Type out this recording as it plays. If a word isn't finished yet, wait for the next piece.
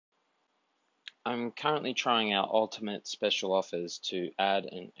I'm currently trying out ultimate special offers to add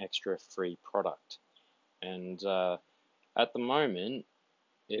an extra free product, and at the moment,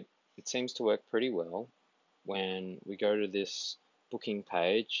 it it seems to work pretty well. When we go to this booking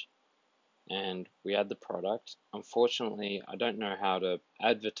page and we add the product, unfortunately, I don't know how to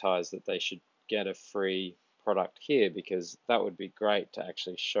advertise that they should get a free product here because that would be great to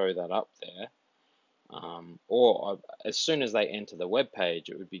actually show that up there. Or as soon as they enter the web page,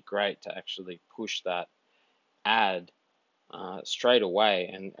 it would be great to actually push that ad straight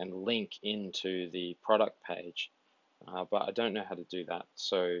away and link into the product page. But I don't know how to do that.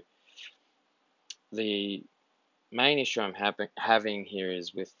 So the main issue I'm having here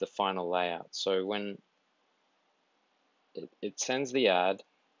is with the final layout. So when it sends the ad,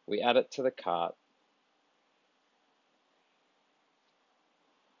 we add it to the cart.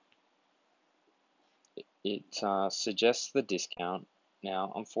 It suggests the discount.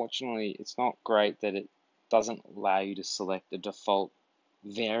 Now, unfortunately, it's not great that it doesn't allow you to select a default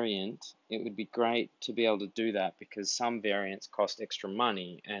variant. It would be great to be able to do that because some variants cost extra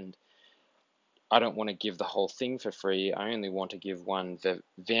money, and I don't want to give the whole thing for free. I only want to give one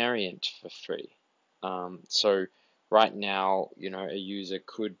variant for free. So right now, a user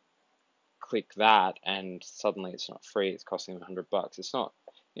could click that and suddenly it's not free. It's costing them $100. It's not,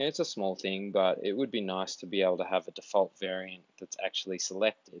 it's a small thing, but it would be nice to be able to have a default variant that's actually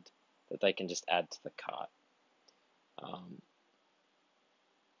selected that they can just add to the cart.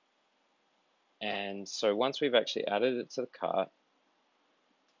 And so once we've actually added it to the cart,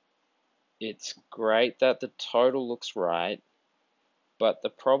 it's great that the total looks right, but the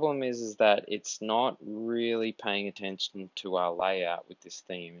problem is that it's not really paying attention to our layout with this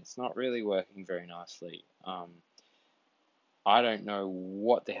theme. It's not really working very nicely. I don't know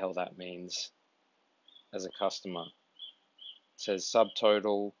what the hell that means as a customer. It says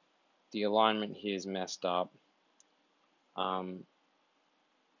subtotal, the alignment here is messed up.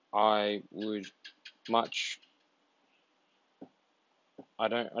 I would much I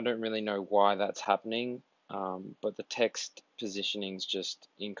don't really know why that's happening, but the text positioning is just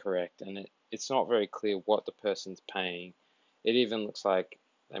incorrect, and it's not very clear what the person's paying. It even looks like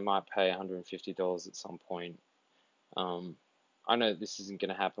they might pay $150 at some point. I know this isn't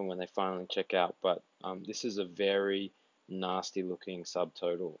going to happen when they finally check out, but this is a very nasty looking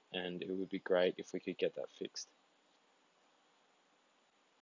subtotal, and it would be great if we could get that fixed.